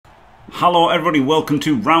Hello everybody, welcome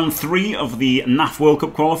to round 3 of the NAF World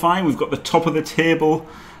Cup qualifying. We've got the top of the table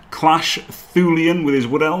clash, Thulean with his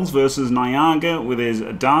Wood Elves versus Nyaga with his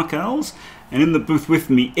Dark Elves. And in the booth with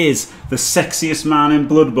me is the sexiest man in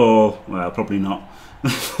Blood Bowl. Well, probably not. The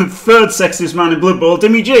third sexiest man in Blood Bowl,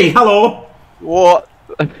 Dimmy Gee. Hello! What?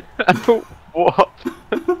 What?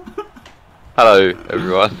 Hello,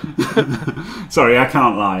 everyone. Sorry, I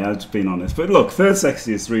can't lie, I've just been honest. But look, third sexiest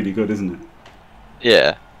is really good, isn't it?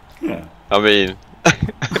 Yeah. Yeah. I mean,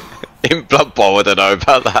 in Blood Bowl, I don't know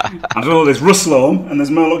about that. I don't know, there's Rusloam and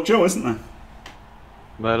there's Murloc Joe, isn't there?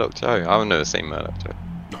 Murloc Joe? I've never seen Murloc Joe.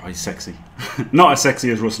 Oh, he's sexy. Not as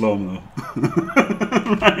sexy as Rusloam, though.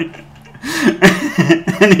 Right.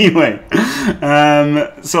 Anyway,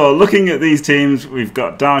 so looking at these teams, we've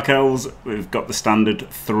got Dark Elves, we've got the standard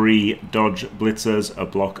 3 dodge blitzers, a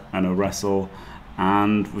block and a wrestle,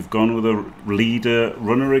 and we've gone with a leader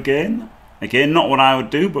runner again. Again, not what I would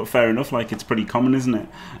do, but fair enough. Like, it's pretty common, isn't it?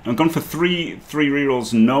 I've gone for three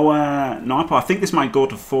rerolls. No Apple. I think this might go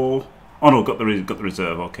to 4. Oh no, got the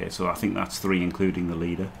reserve. Okay, so I think that's 3, including the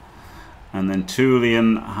leader. And then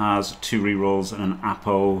Thulean has 2 rerolls and an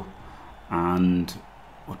Apo. And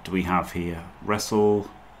what do we have here? Wrestle,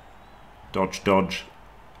 dodge,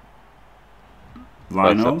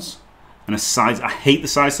 Linos, and a side. I hate the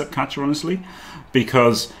sidestep catcher, honestly,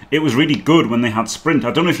 because it was really good when they had sprint.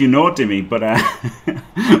 I don't know if you know, Dimmy, but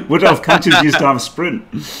Wood Elf catchers used to have sprint.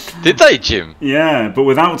 Did they, Jim? Yeah, but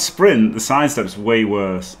without sprint, the sidestep's way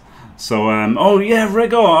worse. So, oh yeah,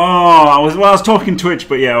 Rego. Oh, I was talking Twitch,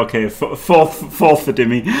 but yeah, okay, fourth for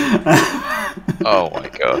Dimmy. Oh my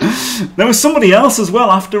god. There was somebody else as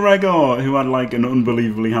well after Rego who had like an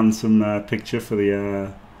unbelievably handsome picture for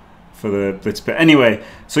the blitz. But anyway,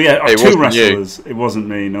 so yeah, It 2 wrestlers. You. It wasn't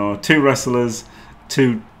me. No, 2 wrestlers,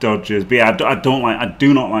 2 dodges. But yeah, I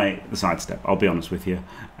do not like the sidestep. I'll be honest with you.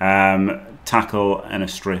 Tackle and a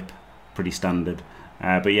strip, pretty standard.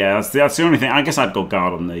 But yeah, that's the only thing. I guess I'd go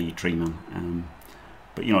guard on the tree man.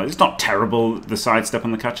 But you know, it's not terrible. The sidestep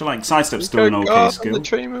on the catcher, like sidestep's still an okay skill. On the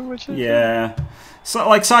tree man, would you? Yeah, so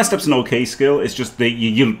like sidestep's an okay skill. It's just that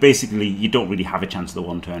you basically you don't really have a chance of the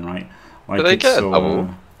 1 turn, right? Like, do they get a double?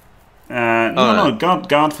 No,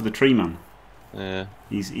 guard for the tree man. Yeah,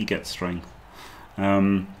 he gets strength.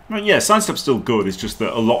 But yeah, sidestep's still good. It's just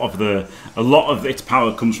that a lot of its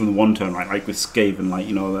power comes from the 1 turn, right? Like with Skaven, like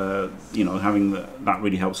having that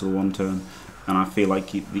really helps with the 1 turn. And I feel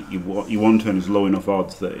like your 1 turn is low enough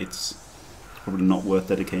odds that it's probably not worth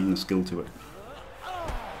dedicating a skill to it.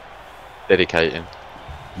 Dedicating.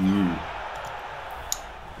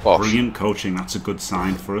 Brilliant coaching. That's a good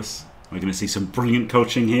sign for us. We're going to see some brilliant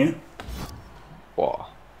coaching here.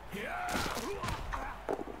 What?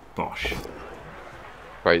 Bosh.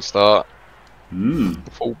 Great start.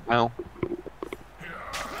 Full power.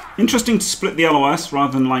 Interesting to split the LOS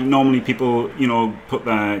rather than like normally people, put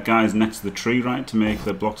their guys next to the tree, right, to make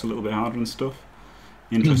their blocks a little bit harder and stuff.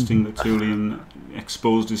 Interesting that Thulean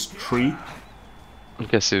exposed his tree. I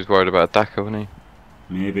guess he was worried about Daka, wasn't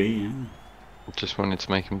he? Maybe, yeah. Just wanted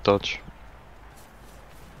to make him dodge.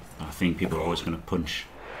 I think people are always going to punch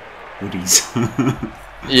hoodies.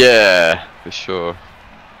 Yeah, for sure.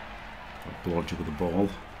 Blodge with a ball,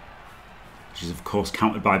 which is of course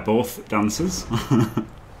counted by both dancers.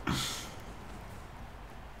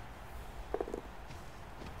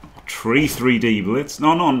 Tree 3D blitz.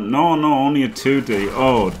 No, only a 2D.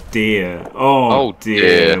 Oh dear. Oh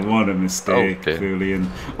dear. What a mistake, Thulean.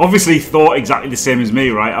 Obviously thought exactly the same as me,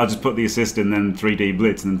 right? I'll just put the assist and then 3D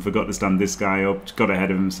blitz and then forgot to stand this guy up, got ahead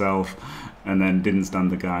of himself, and then didn't stand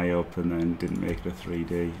the guy up and then didn't make it a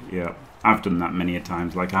 3D. Yeah. I've done that many a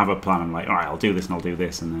times. Like, I have a plan, I'm like, alright, I'll do this and I'll do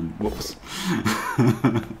this, and then whoops.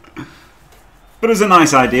 But it was a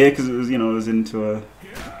nice idea because it was, it was into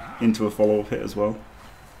a follow-up hit as well.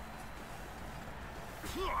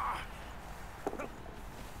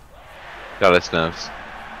 Chalice nerves.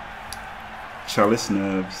 Chalice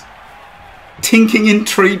nerves. Tinking in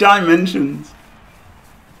 3 dimensions.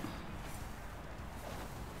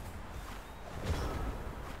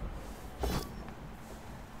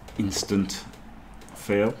 Instant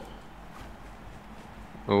fail.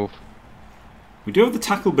 Oh. We do have the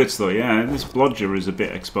tackle bits though, yeah. This blodger is a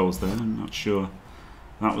bit exposed there. I'm not sure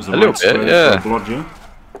that was the right square yeah. for a blodger.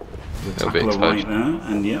 The tackler right there,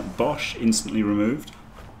 and yeah, Bosh instantly removed.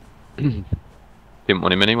 Didn't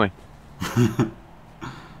want him anyway.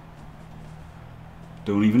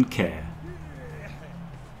 Don't even care.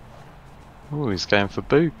 Oh, he's going for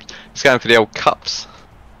boobs. He's going for the old cups.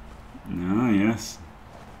 Ah, yes.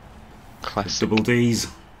 Classic. Double D's.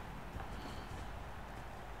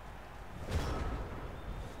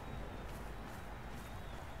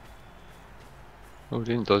 Oh, he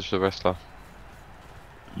didn't dodge the wrestler.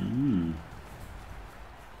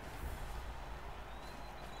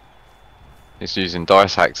 He's using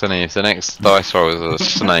dice hacks, isn't he? If the next dice roll is a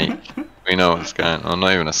snake, we know what's going on.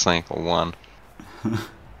 Not even a snake or one.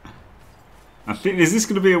 I think, is this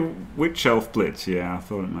going to be a Witch Elf Blitz? Yeah, I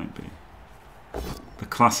thought it might be. The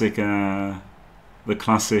classic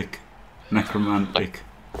necromantic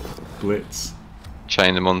Blitz.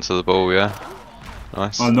 Chain them onto the ball, yeah.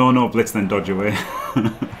 Nice. Oh no, Blitz then dodge away.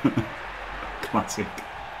 Classic.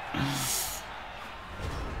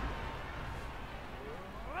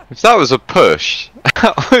 If that was a push,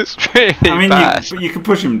 that was really bad. You could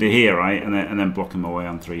push him to here, right, and then block him away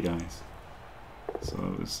on 3 dice.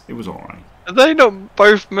 So it was all right. Have they not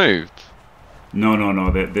both moved? No.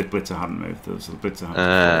 The Blitzer hadn't moved. The Blitzer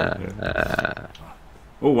hadn't moved.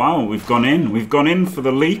 Oh wow, we've gone in. We've gone in for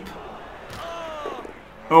the leap.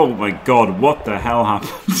 Oh my god, what the hell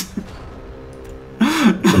happened?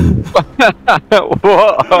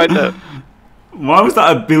 What? I know. Why was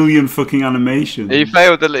that a billion fucking animations? He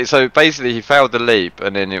failed the leap. So basically, he failed the leap,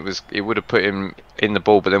 and then it would have put him in the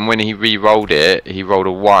ball. But then when he re-rolled it, he rolled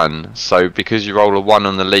a 1. So because you roll a 1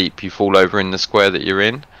 on the leap, you fall over in the square that you're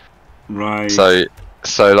in. Right.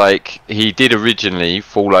 So like he did originally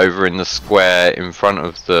fall over in the square in front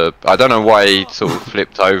of the. I don't know why he sort of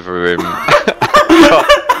flipped over him.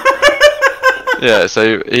 Yeah,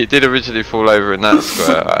 so he did originally fall over in that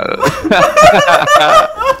square.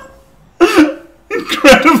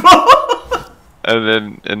 Incredible.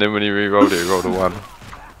 And then when he re-rolled it, he rolled a 1.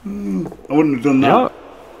 I wouldn't have done that.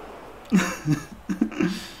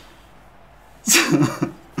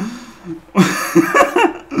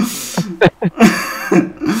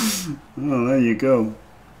 Oh, there you go.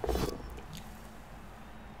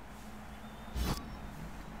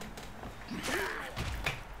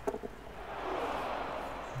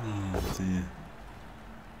 Oh dear.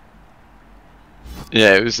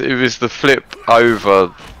 Yeah, it was the flip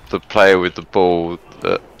over the player with the ball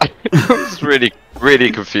that it was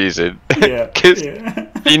really confusing. Yeah, Because yeah.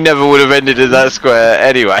 he never would have ended in that square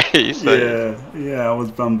anyway. So. Yeah, I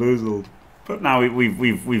was bamboozled. But now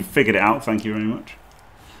we've figured it out. Thank you very much.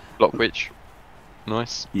 Block witch,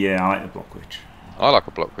 nice. Yeah, I like the block witch. I like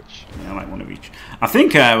a block witch. Yeah, I like one of each. I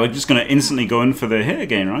think we're just going to instantly go in for the hit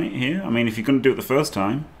again, right here. I mean, if you're going to do it the first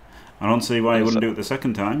time, I don't see why you wouldn't do it the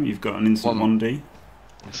second time. You've got an instant 1D.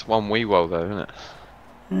 It's one wee well though, isn't it?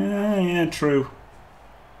 Yeah, true.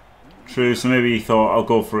 True, so maybe he thought, I'll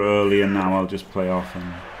go for it early and now I'll just play off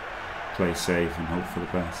and play safe and hope for the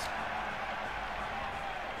best.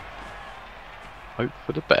 Hope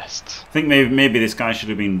for the best. I think maybe this guy should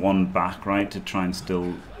have been 1 back, right, to try and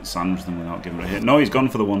still sandwich them without giving it a hit. No, he's gone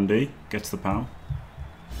for the 1D. Gets the POW.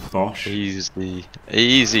 Bosh.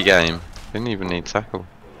 Easy game. Didn't even need tackle.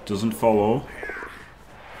 Doesn't follow.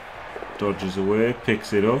 Dodges away,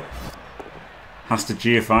 picks it up. Has to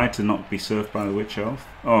GFI to not be surfed by the Witch Elf.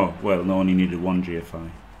 Oh, well, no, only needed 1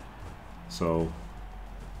 GFI. So,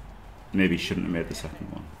 maybe shouldn't have made the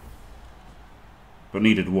second one. But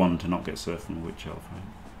needed 1 to not get surfed from the Witch Elf,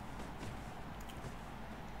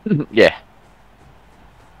 right? Yeah.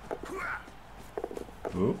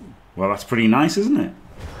 Oh, well, that's pretty nice, isn't it?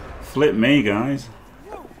 Flip me, guys.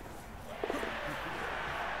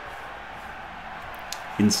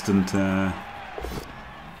 Instant,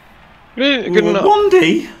 Good enough.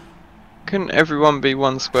 1D? Couldn't everyone be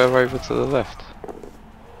 1 square over to the left?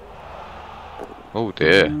 Oh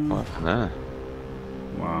dear, what happened there?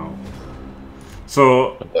 Wow.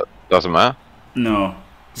 So... Doesn't matter. No.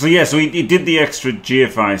 So yeah, so he did the extra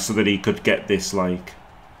GFI so that he could get this, like...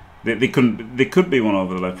 They could be 1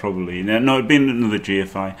 over the left, probably. No, it'd been another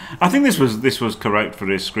GFI. I think this was correct for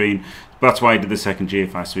his screen. That's why he did the second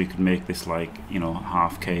GFI, so he could make this, like, you know,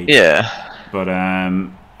 half cage. Yeah. But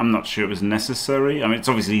I'm not sure it was necessary. I mean, it's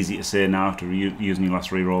obviously easy to say now after using your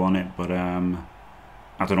last reroll on it, but I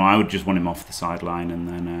don't know. I would just want him off the sideline and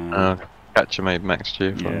then. Catcher made max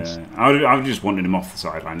GFIs. Yeah, I would just wanted him off the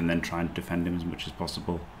sideline and then try and defend him as much as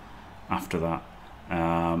possible after that.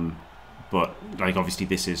 But like obviously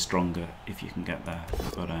this is stronger if you can get there.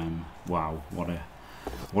 But wow, what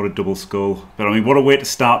a double skull. But I mean, what a way to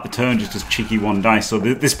start the turn, just as cheeky 1 dice. So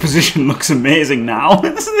this position looks amazing now.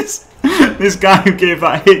 this guy who gave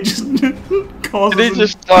that hit just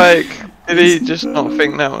causes... Did he just not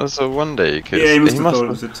think that was a 1D? Yeah, he must have thought it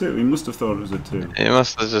was a 2. He must have thought it was a 2. He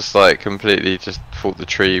must have just like completely just thought the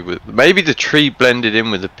tree with... Maybe the tree blended in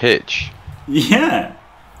with the pitch. Yeah.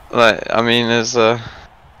 Like, I mean, there's a...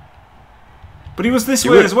 But he was this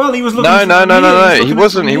way as well. He was looking. No. He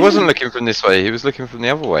wasn't. He wasn't looking from this way. He was looking from the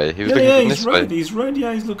other way. He was looking from this way. He's right.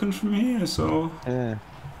 Yeah, he's looking from here. So. Yeah.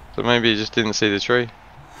 So maybe he just didn't see the tree.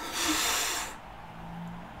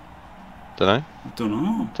 Dunno. Don't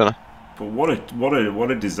know. Dunno. But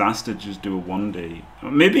what a disaster to just do a 1D.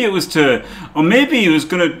 Maybe it was to, or maybe he was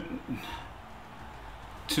gonna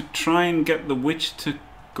to try and get the witch to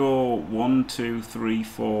go 1, 2, 3,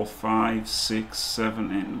 4, 5, 6,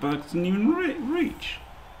 7, 8, but it didn't even reach.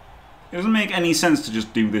 It doesn't make any sense to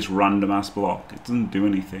just do this random ass block. It doesn't do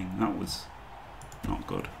anything. That was not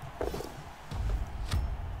good.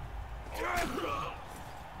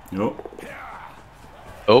 Nope.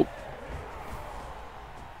 Oh.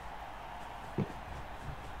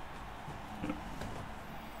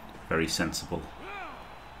 Very sensible.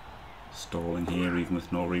 Stalling here even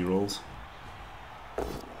with no rerolls.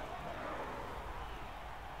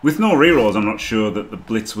 With no rerolls, I'm not sure that the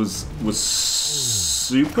blitz was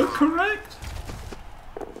super correct.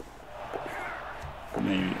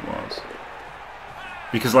 Maybe it was.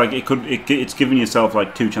 Because like it's giving yourself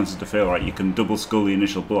like 2 chances to fail, right? You can double skull the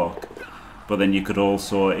initial block, but then you could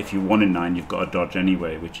also, if you 1 in 9, you've got to dodge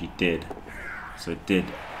anyway, which he did. So it did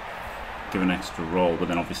give an extra roll, but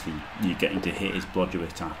then obviously you're getting to hit his blodger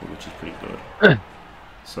tackle, which is pretty good.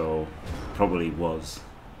 So probably was,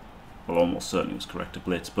 well, almost certainly was correct to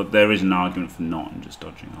blitz, but there is an argument for not and just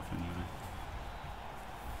dodging off anyway.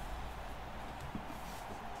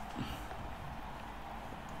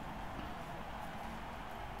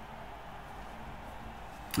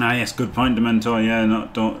 Ah yes, good point, Dementor. Yeah,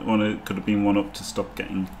 don't want to. Could have been 1 up to stop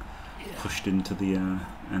getting pushed into the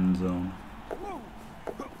end zone.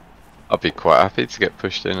 I'd be quite happy to get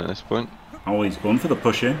pushed in at this point. Oh, he's going for the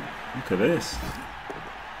push in. Look at this.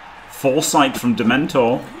 Foresight from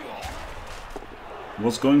Dementor.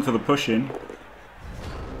 Was going for the push in.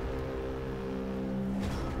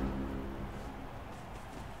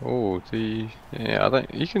 Oh, yeah, I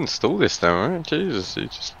don't. You can stall this now, right? Jesus, you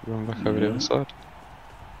just run back over the other side.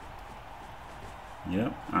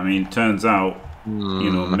 Yeah, I mean, turns out,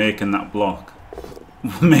 you know, making that block,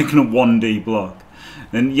 making a 1D block.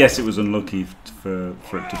 And yes, it was unlucky for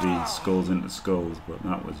it to be skulls into skulls, but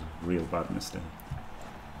that was a real bad mistake.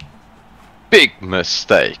 Big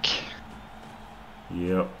mistake.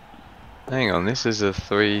 Yep. Hang on, this is a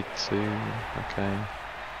 3-2. Okay.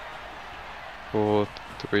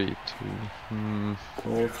 4-3-2.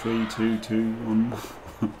 4-3-2-2-1.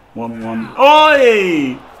 1-1.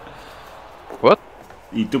 Oi! What?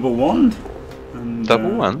 He double wand.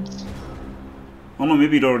 Double wand? Oh no,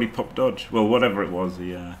 maybe he'd already popped dodge. Well, whatever it was,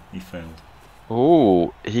 he failed.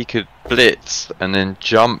 Oh, he could blitz and then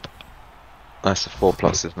jump. That's a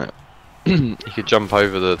 4+, isn't it? He could jump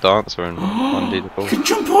over the dancer and 1D the ball. He could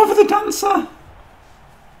jump over the dancer!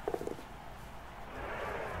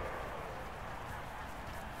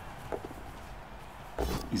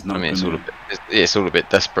 He's not. I mean, it's all a bit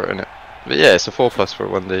desperate, isn't it? But yeah, it's a 4+ for a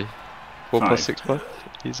 1D. 4+, 6+,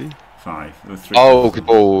 easy. 5. 3. Oh, the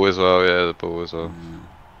ball as well. Yeah, the ball as well.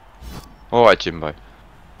 All right, Jimbo.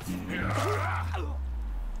 Yeah.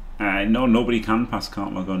 No, nobody can pass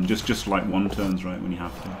Cart My Gun. Just like 1 turns right when you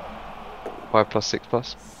have to. 5+,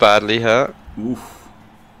 6+. Badly hurt. Oof.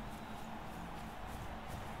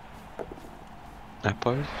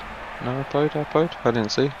 Apode? No, Apode? I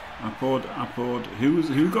didn't see. Apode.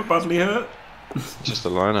 Who got badly hurt? Just the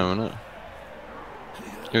lino, wasn't it?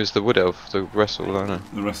 It was the wood elf, the wrestle lino.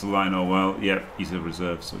 The wrestle lino, well, yeah, he's a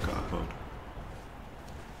reserve, so got Apode.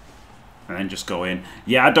 And then just go in.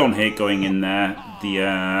 Yeah, I don't hate going in there.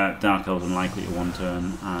 The Dark Elves unlikely to 1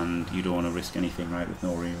 turn, and you don't want to risk anything, right, with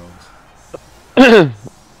no rerolls.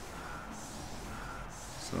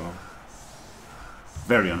 So,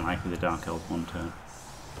 very unlikely the Dark Elves 1 turn.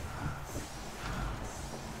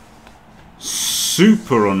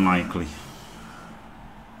 Super unlikely.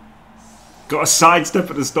 Got a sidestep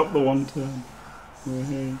to stop the 1 turn. Oh,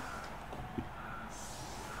 hey.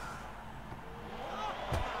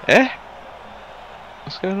 Eh?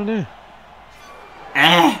 What's going on here?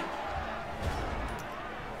 Eh!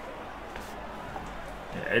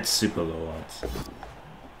 Yeah, it's super low odds.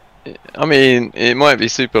 I mean, it might be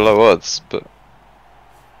super low odds, but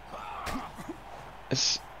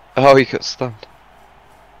it's. Oh, he got stunned.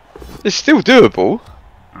 It's still doable.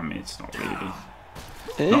 I mean, it's not really.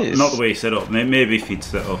 It is. Not the way he set up. Maybe if he'd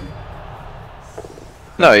set up.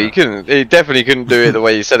 No, he couldn't. He definitely couldn't do it the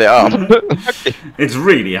way you set it up. It's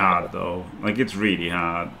really hard, though. Like, it's really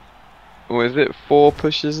hard. Was it 4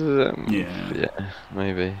 pushes? Yeah. Yeah,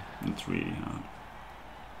 maybe. It's really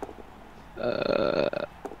hard.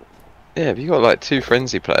 Yeah, if you got like 2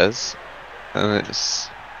 frenzy players, and it's.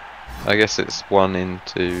 I guess it's 1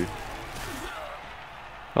 into.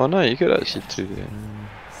 Oh no, you could actually do.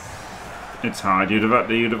 It's hard. You'd have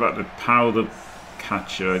had to power the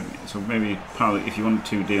catcher. So maybe power, if you want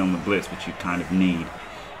 2D on the blitz, which you kind of need,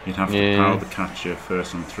 you'd have to power the catcher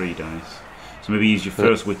first on 3 dice. So maybe use your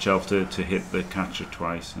first witch elf to hit the catcher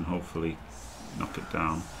twice and hopefully knock it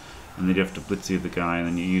down. And then you have to blitz the other guy, and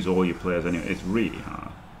then you use all your players anyway. It's really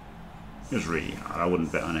hard. It's really hard. I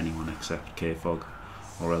wouldn't bet on anyone except K-Fog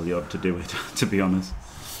or Eliod to do it, to be honest.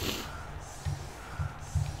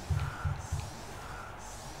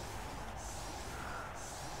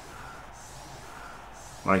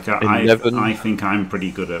 Like I think I'm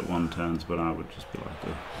pretty good at 1 turns, but I would just be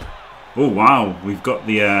like, oh wow, we've got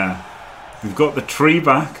the tree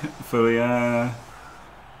back for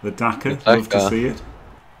the Daka. Love to see it.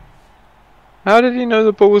 How did he know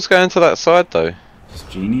the ball was going to that side though? It's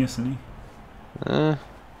genius, isn't he? I'm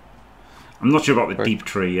not sure about the deep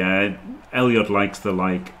tree. Eliod likes the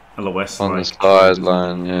LOS on the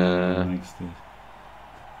sideline. Yeah, likes the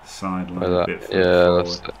sideline a bit.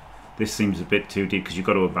 That's it. This seems a bit too deep because you've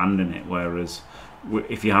got to abandon it. Whereas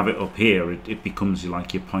if you have it up here, it becomes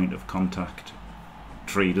like your point of contact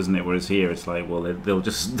tree, doesn't it? Whereas here, it's like, well, they'll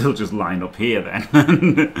just line up here then,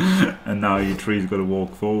 and now your tree's got to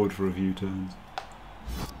walk forward for a few turns.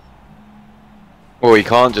 Well, he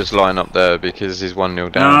can't just line up there because he's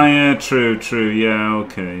 1-0 down. Ah, yeah, true. Yeah,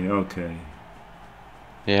 okay.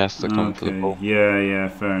 He has to come for the ball. Yeah,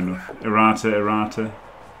 fair enough. Errata.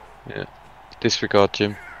 Yeah. Disregard,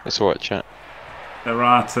 Jim. It's alright, chat.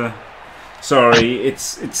 Errata. Sorry,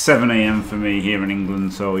 it's 7 AM for me here in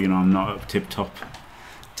England, so you know I'm not up tip top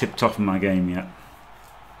of my game yet.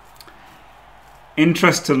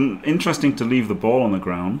 Interesting to leave the ball on the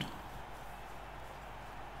ground.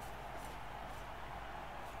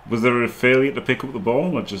 Was there a failure to pick up the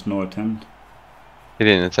ball, or just no attempt? He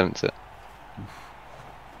didn't attempt it.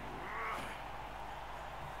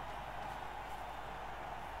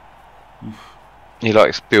 He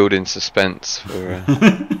likes building suspense for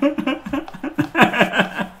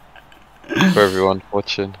for everyone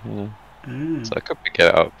watching, you know. So I could pick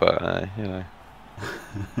it up, but you know.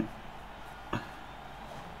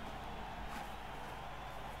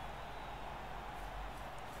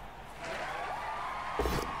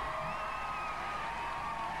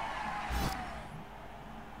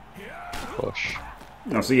 Gosh.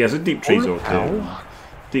 No, so yes, a deep tree's okay.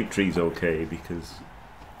 Deep tree's okay because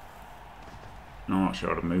I'm not sure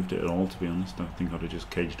I'd have moved it at all, to be honest. I think I'd have just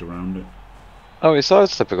caged around it. Oh, his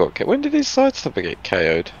sidestepper got KO'd. When did his sidestepper get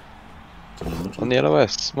KO'd? On the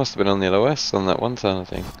LOS. Must have been on the LOS on that one turn, I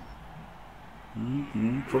think.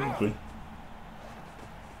 Probably.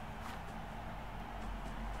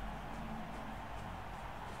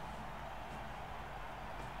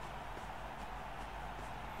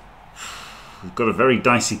 We've got a very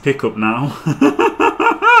dicey pickup now.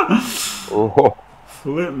 Oh.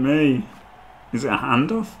 Flip me. Is it a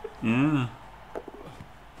handoff? Yeah.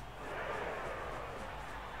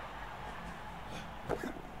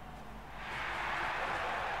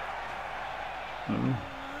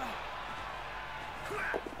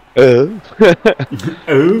 Oh.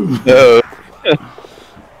 Oh.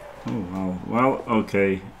 Oh wow. Well,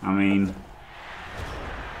 okay. I mean,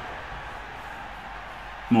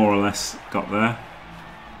 more or less got there.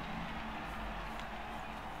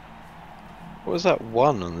 What was that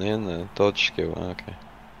one on the end there? Dodge skill. Oh, okay.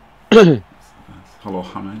 Hello,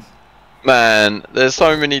 Hamed. Man, there's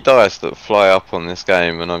so many dice that fly up on this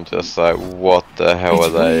game, and I'm just like, what the hell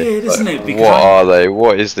are they? Weird, isn't it? Because what are they?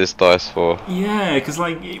 What is this dice for? Yeah, because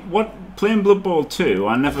like playing Blood Bowl 2,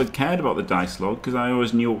 I never cared about the dice log because I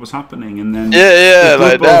always knew what was happening, and then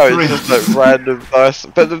like now it's just like random dice.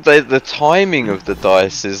 But the timing of the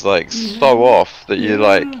dice is like so off that you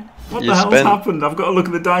like. What the hell's happened? I've got to look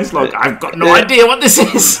at the dice log. I've got no idea what this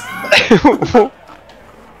is.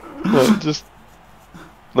 Just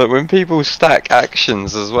like when people stack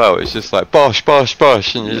actions as well, it's just like bosh, bosh,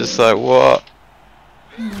 bosh, and you're just like, what?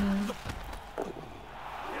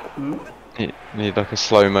 You need like a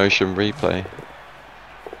slow motion replay.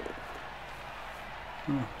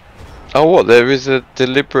 Oh, what? There is a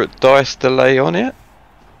deliberate dice delay on it?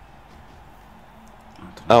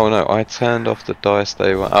 Oh no, I turned off the dice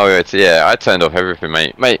they want. Oh yeah, I turned off everything,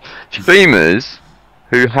 mate. Mate, streamers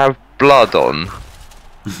who have blood on,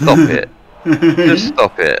 stop it. Just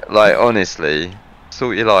stop it. Like, honestly,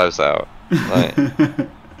 sort your lives out. Like,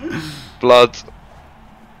 blood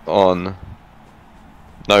on,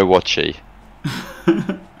 no watchy.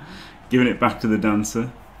 Giving it back to the dancer.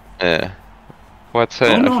 Yeah. If I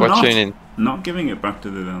tune in. Not giving it back to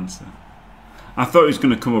the dancer. I thought he was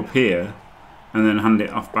going to come up here and then hand it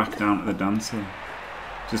off back down to the dancer.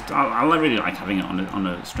 I really like having it on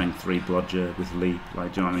a strength 3 blodger with leap.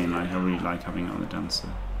 Like, do you know what I mean? Like, I really like having it on the dancer.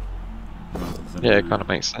 Yeah, it kind of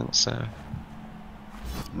makes sense.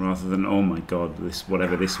 Rather than, oh my god, this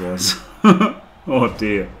whatever this was. Oh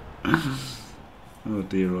dear. Oh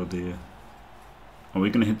dear, oh dear. Are we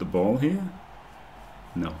going to hit the ball here?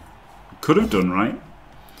 No. Could have done, right?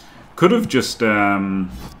 Could have just hit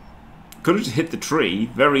the tree,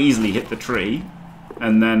 very easily hit the tree,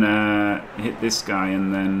 and then hit this guy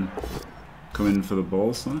and then come in for the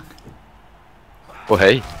ball sack. Well,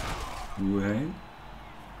 hey. Ooh, hey.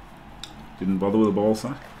 Didn't bother with the ball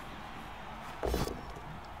sack.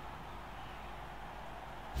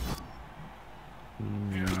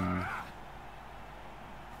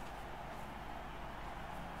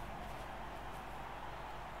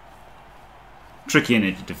 Tricky in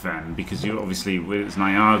it to defend because you obviously with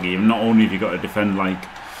Nyaga, not only have you got to defend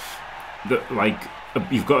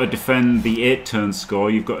you've got to defend the 8-turn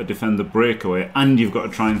score, you've got to defend the breakaway, and you've got to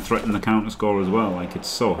try and threaten the counter score as well. Like, it's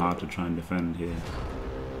so hard to try and defend here.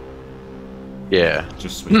 Yeah.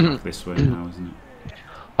 Just swing back this way now, isn't it?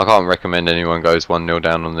 I can't recommend anyone goes 1-0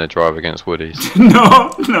 down on their drive against Woodies.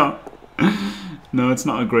 No, it's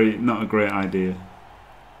not a great idea.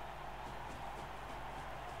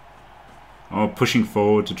 Or pushing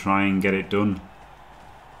forward to try and get it done.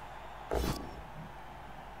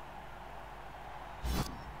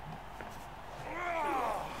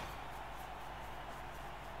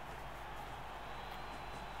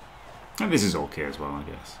 And this is okay as well, I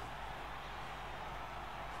guess.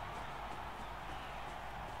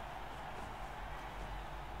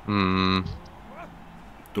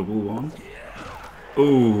 Double one.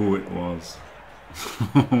 Oh, it was.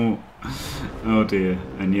 Oh dear.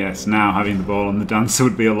 And yes, now having the ball on the dancer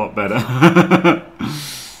would be a lot better.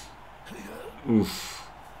 Oof.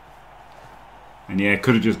 And yeah,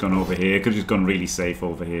 could have just gone over here. Could have just gone really safe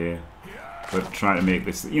over here. But try to make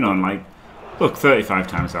this, you know, and like, look, 35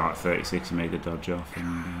 times out of 36 you made the dodge off,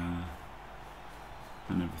 and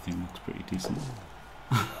everything looks pretty decent.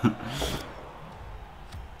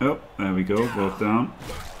 Oh, there we go, both down.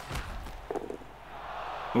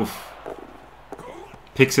 Oof.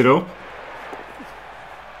 Picks it up.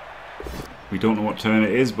 We don't know what turn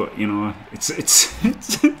it is, but you know, it's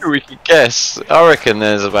we can guess. I reckon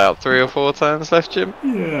there's about 3 or 4 turns left, Jim.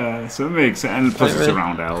 Yeah, so it makes sense. And plus it's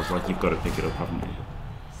around elves, like you've got to pick it up, haven't you?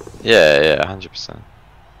 Yeah, 100%.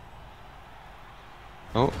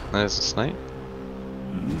 Oh, there's a snake.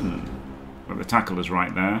 Well, the tackle is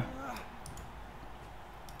right there.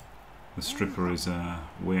 The stripper is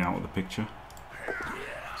way out of the picture.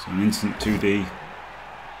 So an instant 2D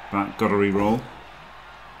back, gotta re-roll.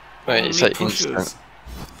 Wait, it's like instant.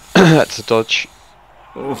 That's a dodge.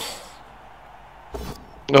 Oh,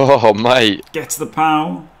 Mate. gets the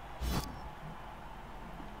pow.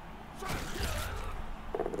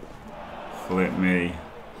 Flip me.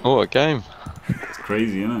 Oh, what a game. It's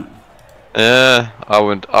crazy, isn't it? Yeah, I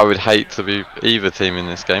would hate to be either team in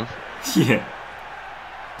this game. Yeah.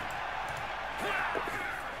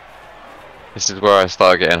 This is where I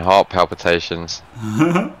start getting heart palpitations.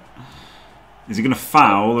 Is he going to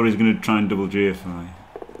foul or is he going to try and double GFI? I'm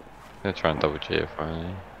going to try and double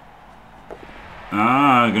GFI.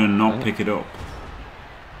 Ah, going to not pick it up.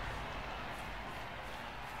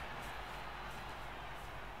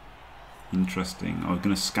 Interesting. Oh,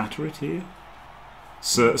 going to scatter it here?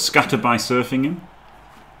 Scatter by surfing him?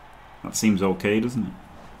 That seems okay, doesn't it?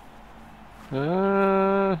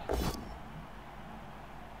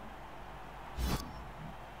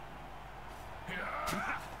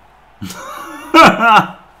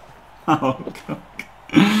 Oh god.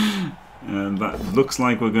 And that looks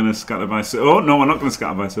like we're going to scatter by surf. Oh no, we're not going to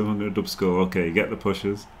scatter by surf. I'm going to dub skull. Okay, get the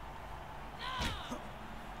pushes.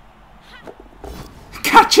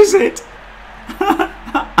 Catches it!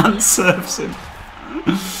 And surfs him.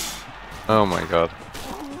 Oh my god.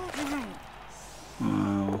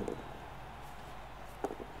 Wow.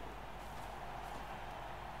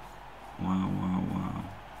 Wow.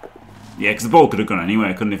 Yeah, because the ball could have gone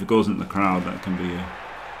anywhere, couldn't it? If it goes into the crowd, that can be a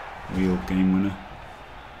real game winner.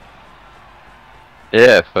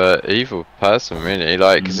 Yeah, for either person really.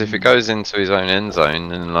 Like, because if it goes into his own end zone,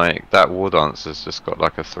 then like that war dancer's just got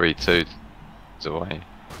like a 3-2 away.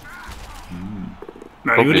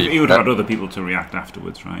 No, he would have had other people to react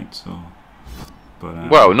afterwards, right? So, but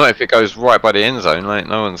well, not if it goes right by the end zone. Like,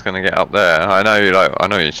 no one's gonna get up there. I know, I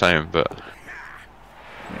know what you're saying, but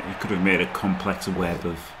yeah, he could have made a complex web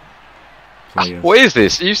of players. What is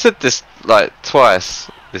this? You said this like twice.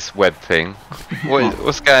 This web thing.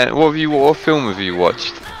 What's going? What film have you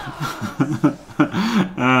watched?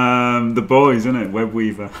 The boys, isn't it? Web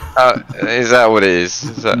Weaver. Is that what it is?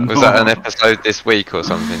 Was that an episode this week or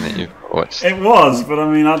something that you've watched? It was, but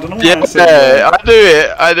I mean, I don't know why Yeah, I said I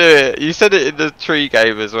knew it. You said it in the tree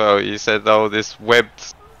game as well. You said, "Oh, this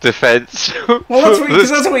webbed defense." Well,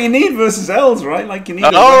 that's what you need versus elves, right? Like you need.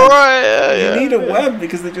 You need a web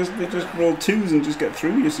because they just roll twos and just get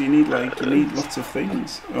through you. So you need lots of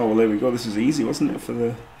things. Oh, well, there we go. This is easy, wasn't it, for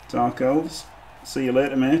the dark elves? See you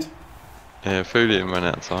later, mate. Yeah, Thulean ran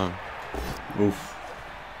out of time. Oof.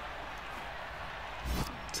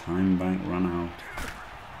 Time bank run out.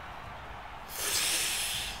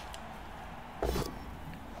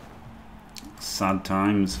 Sad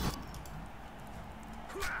times.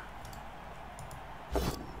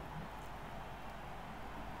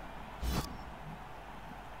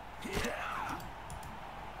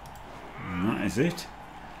 And that is it.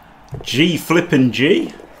 G flippin'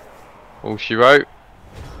 G. All she wrote.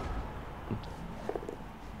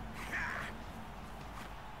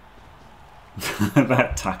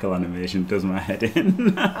 That tackle animation does my head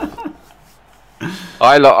in.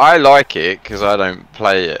 I like it because I don't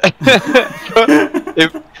play it.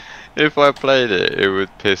 if I played it, it would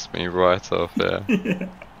piss me right off. Yeah. Yeah.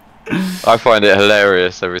 I find it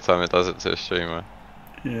hilarious every time it does it to a streamer.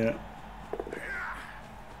 Yeah.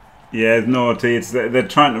 Yeah, no, they're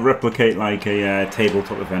trying to replicate like a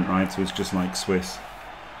tabletop event, right? So it's just like Swiss.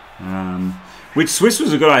 Which Swiss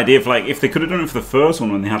was a good idea for, like, if they could have done it for the first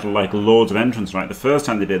one when they had like loads of entrants, right? The first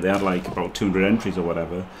time they did, they had like about 200 entries or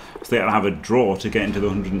whatever, so they had to have a draw to get into the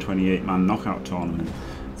 128-man knockout tournament.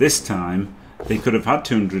 This time they could have had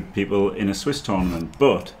 200 people in a Swiss tournament,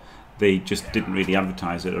 but they just didn't really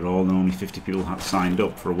advertise it at all, and only 50 people had signed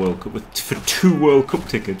up for a World Cup. For 2 World Cup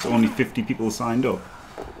tickets, only 50 people signed up.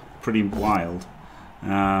 Pretty wild.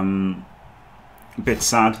 A bit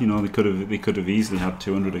sad, you know. They could have easily had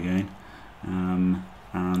 200 again.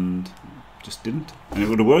 And just didn't, and it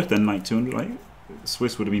would have worked then. Like 200, like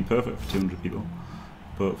Swiss would have been perfect for 200 people,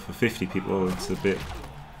 but for 50 people it's a bit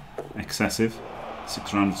excessive.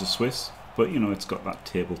 6 rounds of Swiss, but you know, it's got that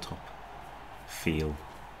tabletop feel.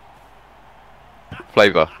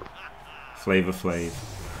 Flavor. Flav.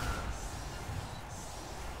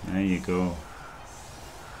 There you go.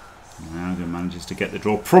 Nyaga manages to get the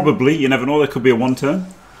draw. Probably, you never know. There could be a 1-turn.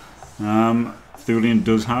 Thulean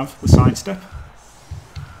does have the sidestep.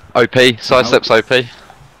 OP, sidestep's OP.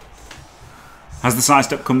 Has the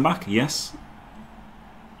sidestep come back? Yes.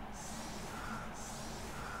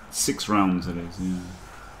 6 rounds it is, yeah.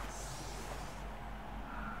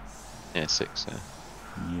 Yeah, 6, yeah.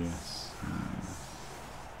 Yes.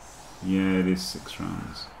 Yeah, it is 6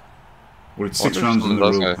 rounds. Well, it's 6 rounds in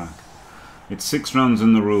the rule pack. It's 6 rounds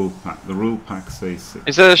in the rule pack. The rule pack says 6.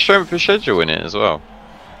 Is there a strength for schedule in it as well?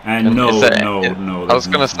 No. I was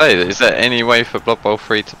going to say, is there any way for Blood Bowl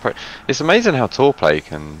 3 to It's amazing how Tour Play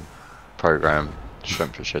can program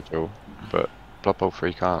strength for schedule, but Blood Bowl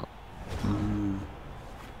 3 can't. Do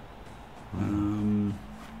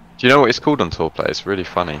you know what it's called on Tour Play? It's really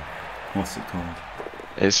funny. What's it called?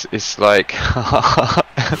 It's like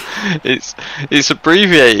it's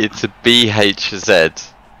abbreviated to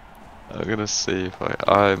BHZ. I'm gonna see if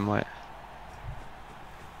I might.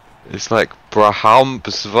 It's like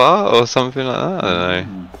Brahambsva or something like that. I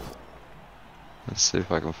don't know. Let's see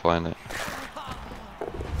if I can find it.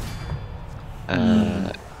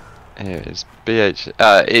 Here it is.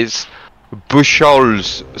 It's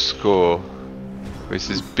Buchholz score, which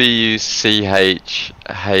is Buchholz.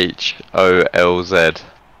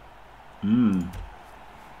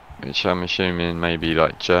 Which I'm assuming maybe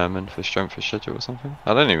like German for strength for schedule or something.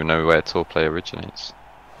 I don't even know where Tour Play originates.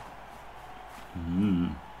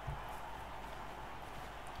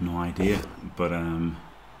 No idea, but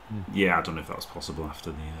yeah, I don't know if that was possible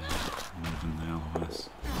after the move in the LOS.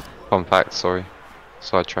 Fun fact, sorry,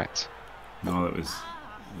 sidetracked. No, it was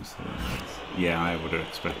yeah, I would have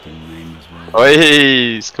expected a name as well. Oh,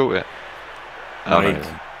 he's caught it. Like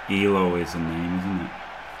ELO is a name, isn't it?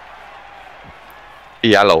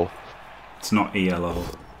 ELO. It's not ELO.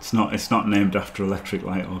 It's not named after Electric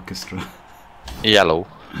Light Orchestra. ELO.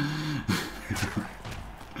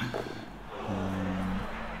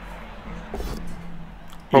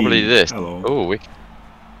 Probably this. Hello. Oh,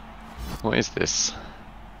 what is this?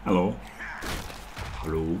 Hello.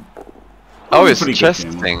 Hello. Oh, it's a chest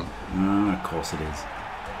thing. Of course it is.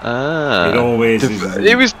 Ah. It always is.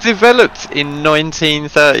 It was developed in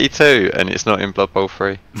 1932 and it's not in Blood Bowl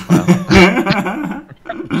 3. Wow.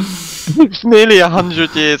 It's nearly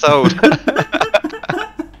 100 years old.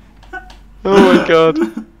 Oh my god.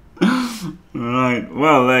 Right.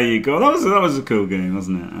 Well, there you go. That was a cool game,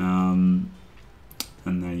 wasn't it?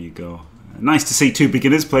 And there you go. Nice to see two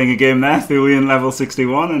beginners playing a game there. Thulean level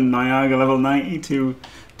 61 and Nyaga level 90. Two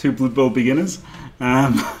Blood Bowl beginners.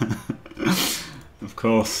 Of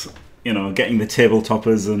course, you know, getting the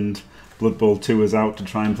tabletoppers and Blood Bowl 2ers out to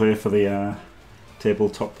try and play for the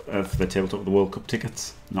tabletop of the World Cup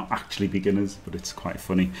tickets. Not actually beginners, but it's quite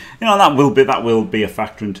funny. You know, that will be a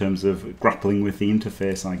factor in terms of grappling with the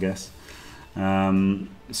interface, I guess.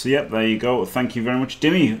 So yeah, there you go. Thank you very much,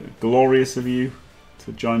 Dimmy. Glorious of you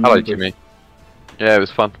to join me. Hello, Jimmy. Yeah, it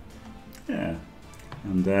was fun. Yeah,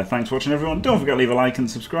 and thanks for watching, everyone. Don't forget to leave a like and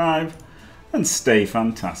subscribe, and stay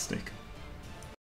fantastic.